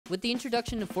With the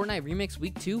introduction of Fortnite Remix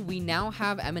Week 2, we now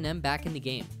have Eminem back in the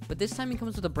game. But this time he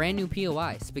comes with a brand new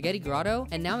POI, Spaghetti Grotto,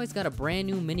 and now he's got a brand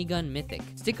new MiniGun Mythic.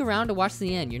 Stick around to watch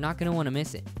the end, you're not gonna wanna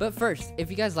miss it. But first,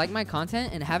 if you guys like my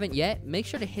content and haven't yet, make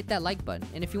sure to hit that like button.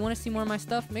 And if you wanna see more of my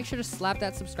stuff, make sure to slap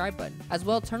that subscribe button. As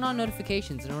well, turn on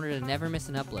notifications in order to never miss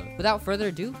an upload. Without further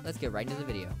ado, let's get right into the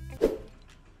video.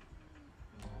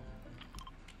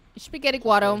 Spaghetti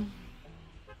Grotto.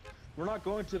 We're not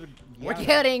going to the ghetto. We're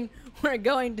kidding. We're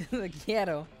going to the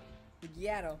ghetto. The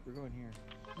ghetto. We're going here.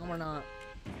 No, we're not.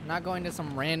 We're not going to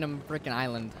some random freaking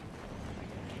island.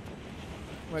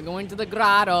 We're going to the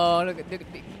grotto. Look at the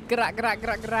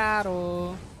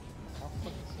grotto.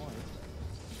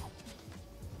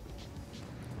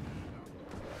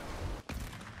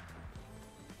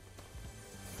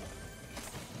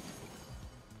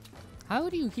 How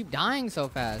do you keep dying so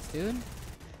fast, dude?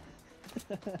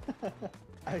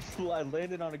 I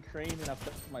landed on a crane and I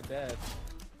fell to my dad.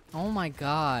 Oh my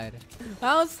god.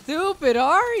 How stupid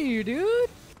are you, dude?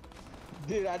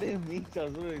 Dude, I didn't mean to. I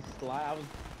was literally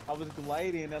I was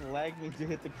gliding and then lagged me to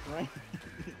hit the crane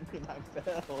and I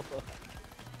fell.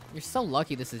 You're so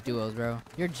lucky this is duos, bro.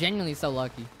 You're genuinely so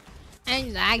lucky.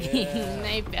 I'm lucky. Yeah.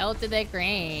 I fell to the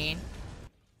crane.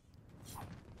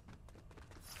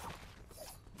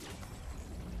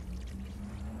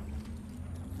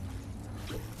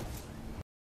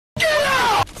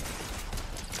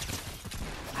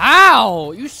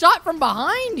 How? You shot from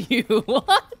behind you. What?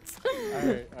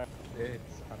 Alright.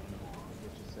 It's, I don't know.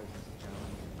 It just says it's a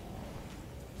challenge.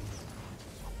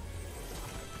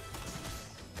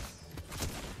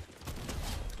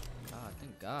 God,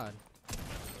 thank God.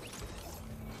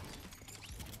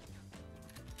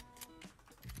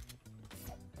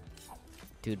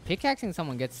 Dude, pickaxing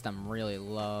someone gets them really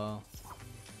low.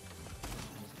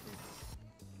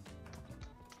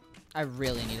 I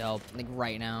really need help, like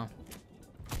right now.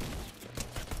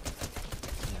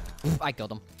 I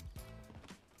killed him.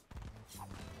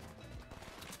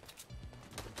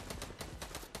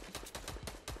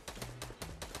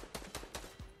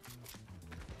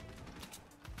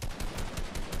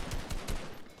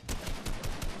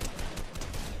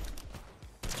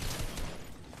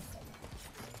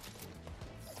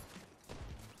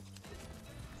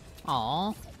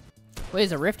 Aww. Wait,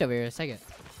 there's a rift over here. A second.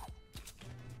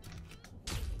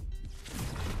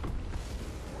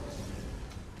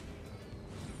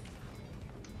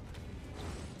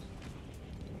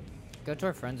 Go to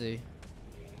our frenzy.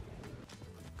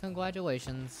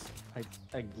 Congratulations.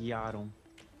 I got him.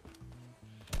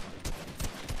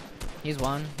 He's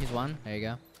one. He's one. There you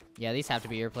go. Yeah, these have to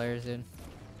be your players, dude.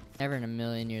 Never in a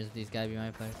million years would these guys be my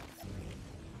players.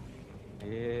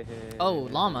 Yeah. Oh,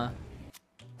 llama.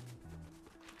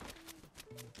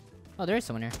 Oh, there is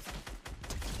someone here.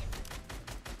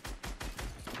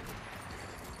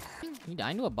 You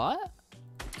dying to a bot?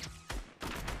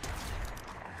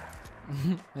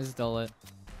 I stole it.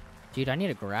 Dude, I need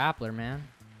a grappler, man.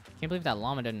 Can't believe that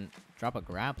llama didn't drop a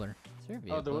grappler. Is there a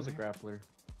vehicle Oh, there was a over here? grappler.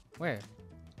 Where?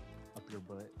 Up your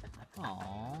butt.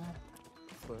 Aww.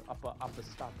 Up a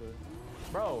stopper.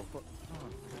 Bro.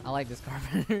 I like this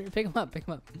carpenter. Pick him up, pick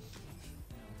him up.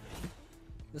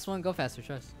 This one go faster,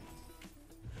 trust.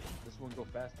 This one go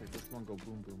faster. This one go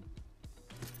boom boom.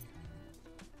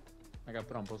 I gotta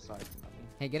put on both sides.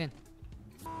 Hey, get in.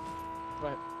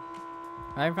 Right.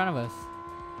 Right in front of us.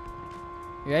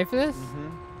 You ready for this? Mm-hmm.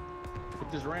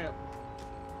 Hit this ramp.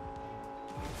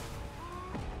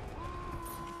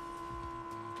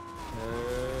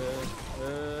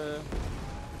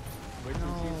 Wait till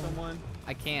you see someone.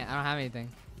 I can't. I don't have anything.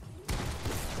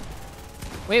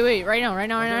 Wait, right now,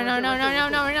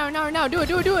 no, do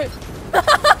it.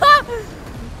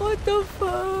 What the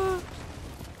fuck?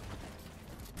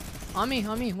 On me,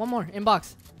 one more,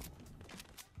 inbox.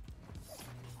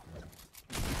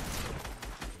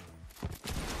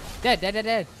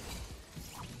 Dead.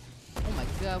 Oh my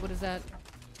god, what is that?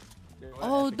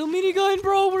 Oh, the minigun,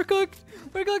 bro, we're cooked.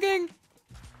 We're cooking.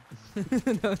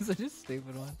 That was such a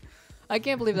stupid one. I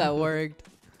can't believe that worked.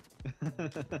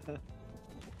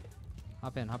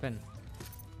 Hop in.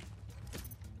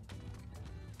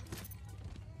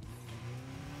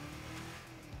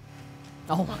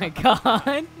 Oh my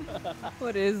god.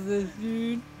 What is this,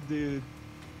 dude? Dude.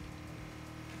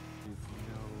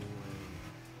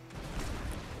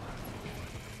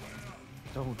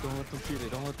 No way. Don't let them shoot it.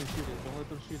 Don't let them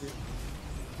shoot it.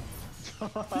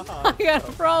 I got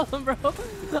a problem, bro.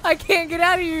 I can't get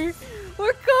out of here.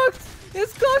 We're cooked.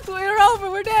 It's cooked. We're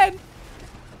over. We're dead.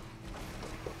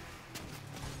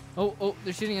 Oh,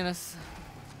 they're shooting at us.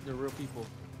 They're real people.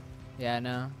 Yeah, I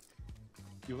know.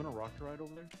 You want a rocket ride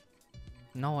over there?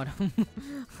 No, I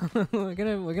don't.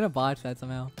 we're gonna botch that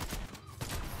somehow.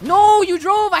 No, you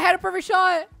drove. I had a perfect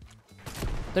shot.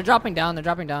 They're dropping down. They're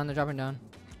dropping down. They're dropping down.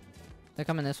 They're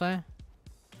coming this way.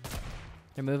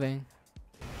 They're moving.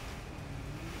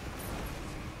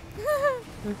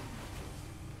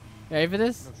 Ready for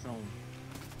this?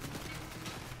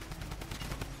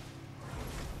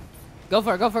 Go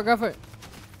for it. Go for it. Go for it.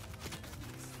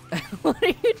 What are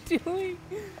you doing?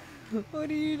 What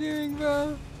are you doing,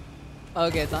 bro?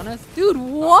 Okay, it's on us. Dude,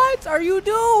 what are you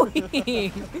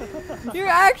doing? You're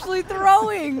actually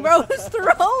throwing, bro. It's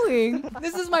throwing.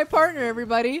 This is my partner,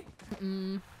 everybody.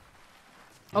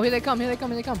 Oh, here they come. Here they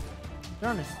come. Here they come. They're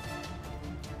on us.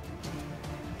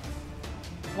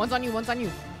 One's on you. One's on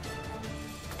you.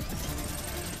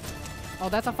 Oh,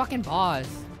 that's a fucking boss.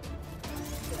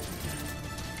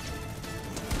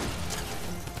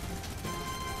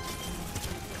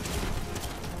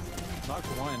 Knocked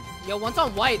one. Yo, one's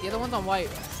on white. The other one's on white.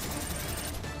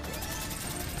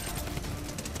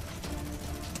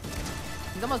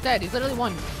 He's almost dead. He's literally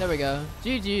one. There we go.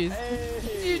 GG's.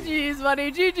 Hey. GG's,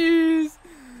 buddy. GG's.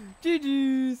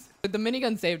 GG's. The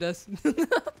minigun saved us.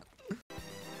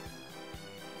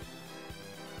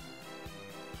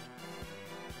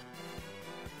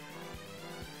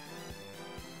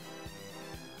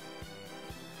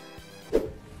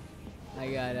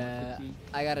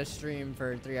 I gotta stream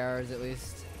for 3 hours at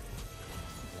least.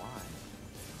 Why?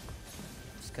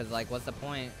 Just cause like, what's the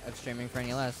point of streaming for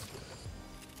any less?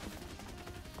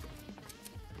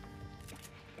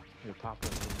 Your Papa's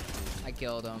coming. I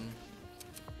killed him.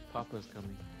 Papa's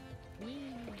coming.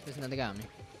 There's another guy on me.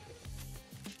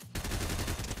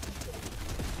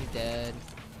 He's dead.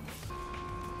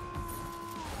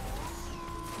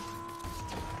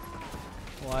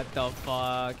 What the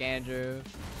fuck, Andrew?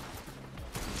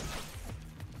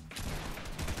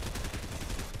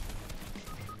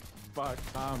 Fuck,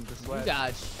 the sweat. You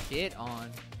got shit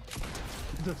on.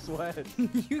 The sweat.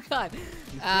 You got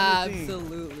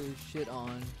absolutely shit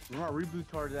on. Where my reboot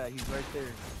card at? He's right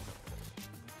there.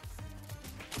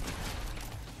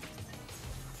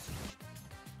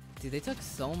 Dude, they took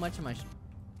so much of my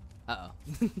uh-oh.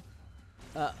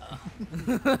 Uh-oh.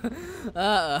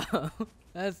 Uh-oh.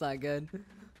 That's not good.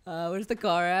 Where's the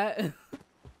car at?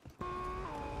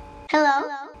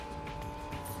 Hello?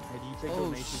 Hey, do you take Oh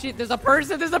donations? shit, there's a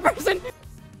person! There's a person!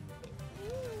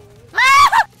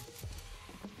 Ah!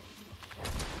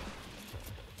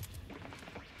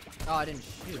 Oh, I didn't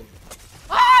shoot.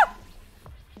 Ah!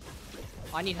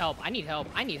 I need help. I need help.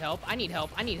 I need help. I need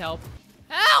help. I need help.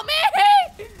 Help me!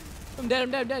 I'm dead.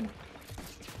 I'm dead. I'm dead.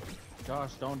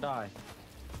 Josh, don't die.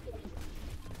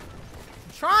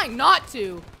 I'm trying not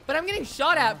to, but I'm getting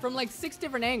shot at from like 6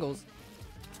 different angles.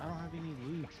 I don't have any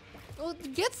loot. Well,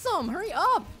 get some. Hurry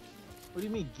up. What do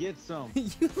you mean, get some?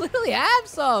 You literally have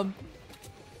some.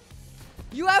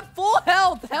 You have full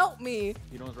health. Help me.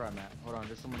 You know where I'm at. Hold on,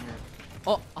 there's someone here.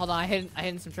 Oh, hold on. I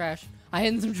hid some trash. I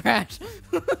hid some trash.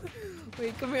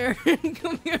 Wait, come here.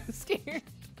 Come here. I'm scared.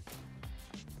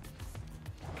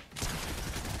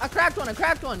 I cracked one. I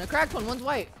cracked one. I cracked one. One's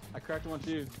white. I cracked one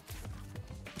too.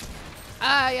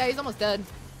 Ah, yeah, he's almost dead.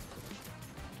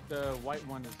 The white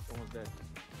one is almost dead.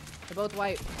 They're both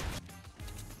white.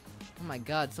 Oh my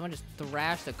god, someone just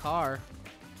thrashed a car.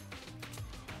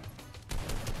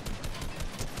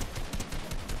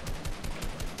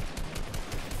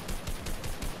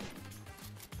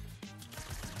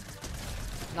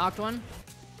 Knocked one.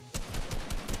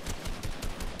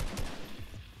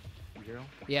 You hear him?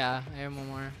 Yeah, I have one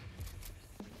more.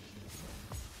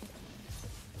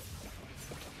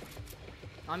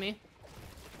 On me.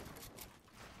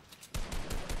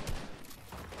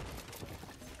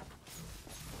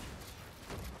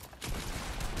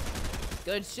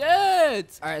 Good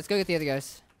shit! Alright, let's go get the other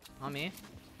guys. On me.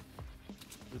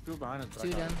 There's two behind us. But Two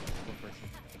I got down. one person.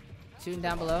 Shooting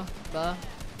down below.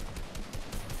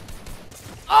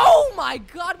 Oh my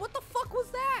god, what the fuck was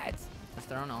that? It's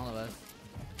throwing all of us.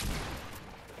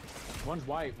 One's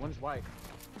white. One's white.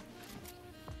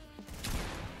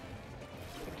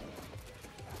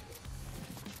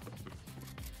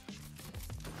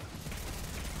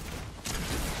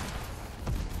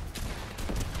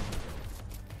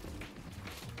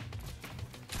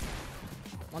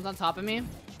 One's on top of me.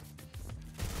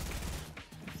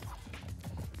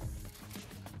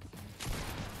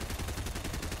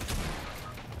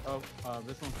 Oh,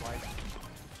 this one's white.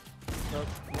 No,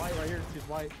 white right here. She's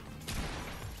white.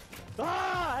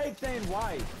 Ah! I hate saying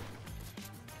white.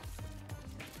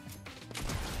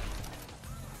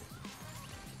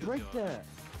 Break that.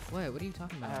 Wait, what are you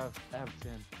talking I about? have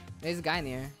 10. There's a guy in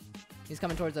the air. He's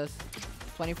coming towards us.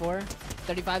 24,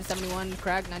 35, 71,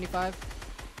 crack, 95.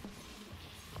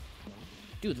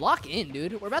 Dude, lock in,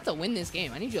 dude. We're about to win this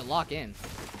game. I need you to lock in.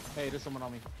 Hey, there's someone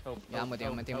on me. Help. Yeah, I'm with you.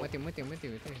 I'm with you. I'm help. with you. I'm with you. I'm with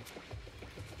you.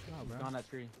 Oh, He's bro. on that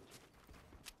tree.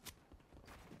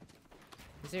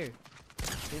 He's here.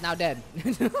 He's now dead.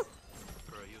 If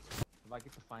I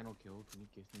get the final kill, can you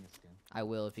give me a skin? I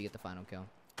will if you get the final kill.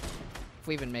 If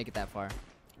we even make it that far.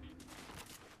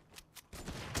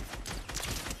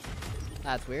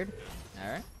 That's weird.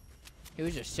 Alright. He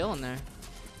was just chilling there.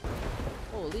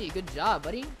 Holy, good job,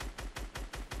 buddy.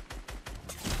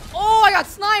 Oh, I got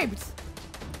sniped!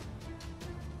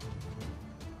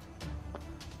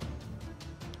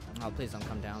 Oh, please don't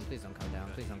come down. Please don't come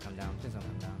down. Please don't come down. Please don't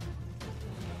come down.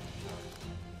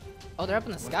 Oh, they're up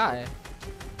in the sky.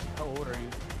 How old are you?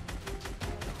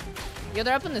 Yeah,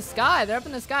 they're up in the sky. They're up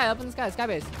in the sky. Up in the sky. Sky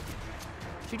base.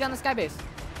 Shoot down the sky base.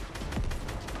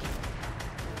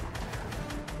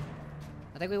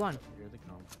 I think we won. Here they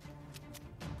come.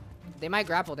 They might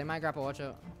grapple. They might grapple. Watch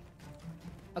out.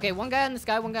 Okay, one guy in the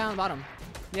sky, one guy on the bottom.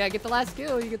 Yeah, get the last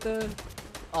kill. You get the...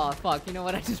 Oh, fuck. You know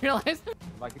what I just realized?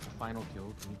 If I get the final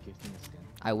kill, can you give me a skin?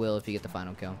 I will if you get the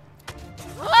final kill.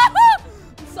 I'm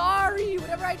sorry.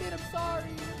 Whatever I did, I'm sorry.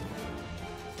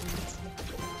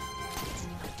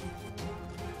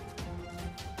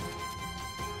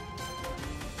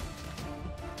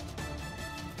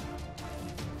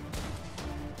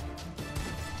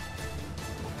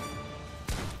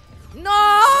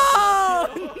 No!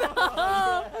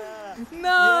 No!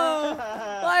 No!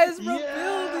 Yeah! Why is bro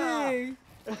Yeah!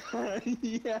 building?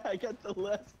 Yeah, I got the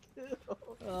last kill.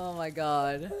 Oh my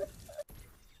god.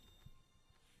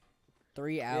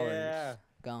 3 hours Yeah,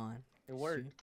 gone. it worked.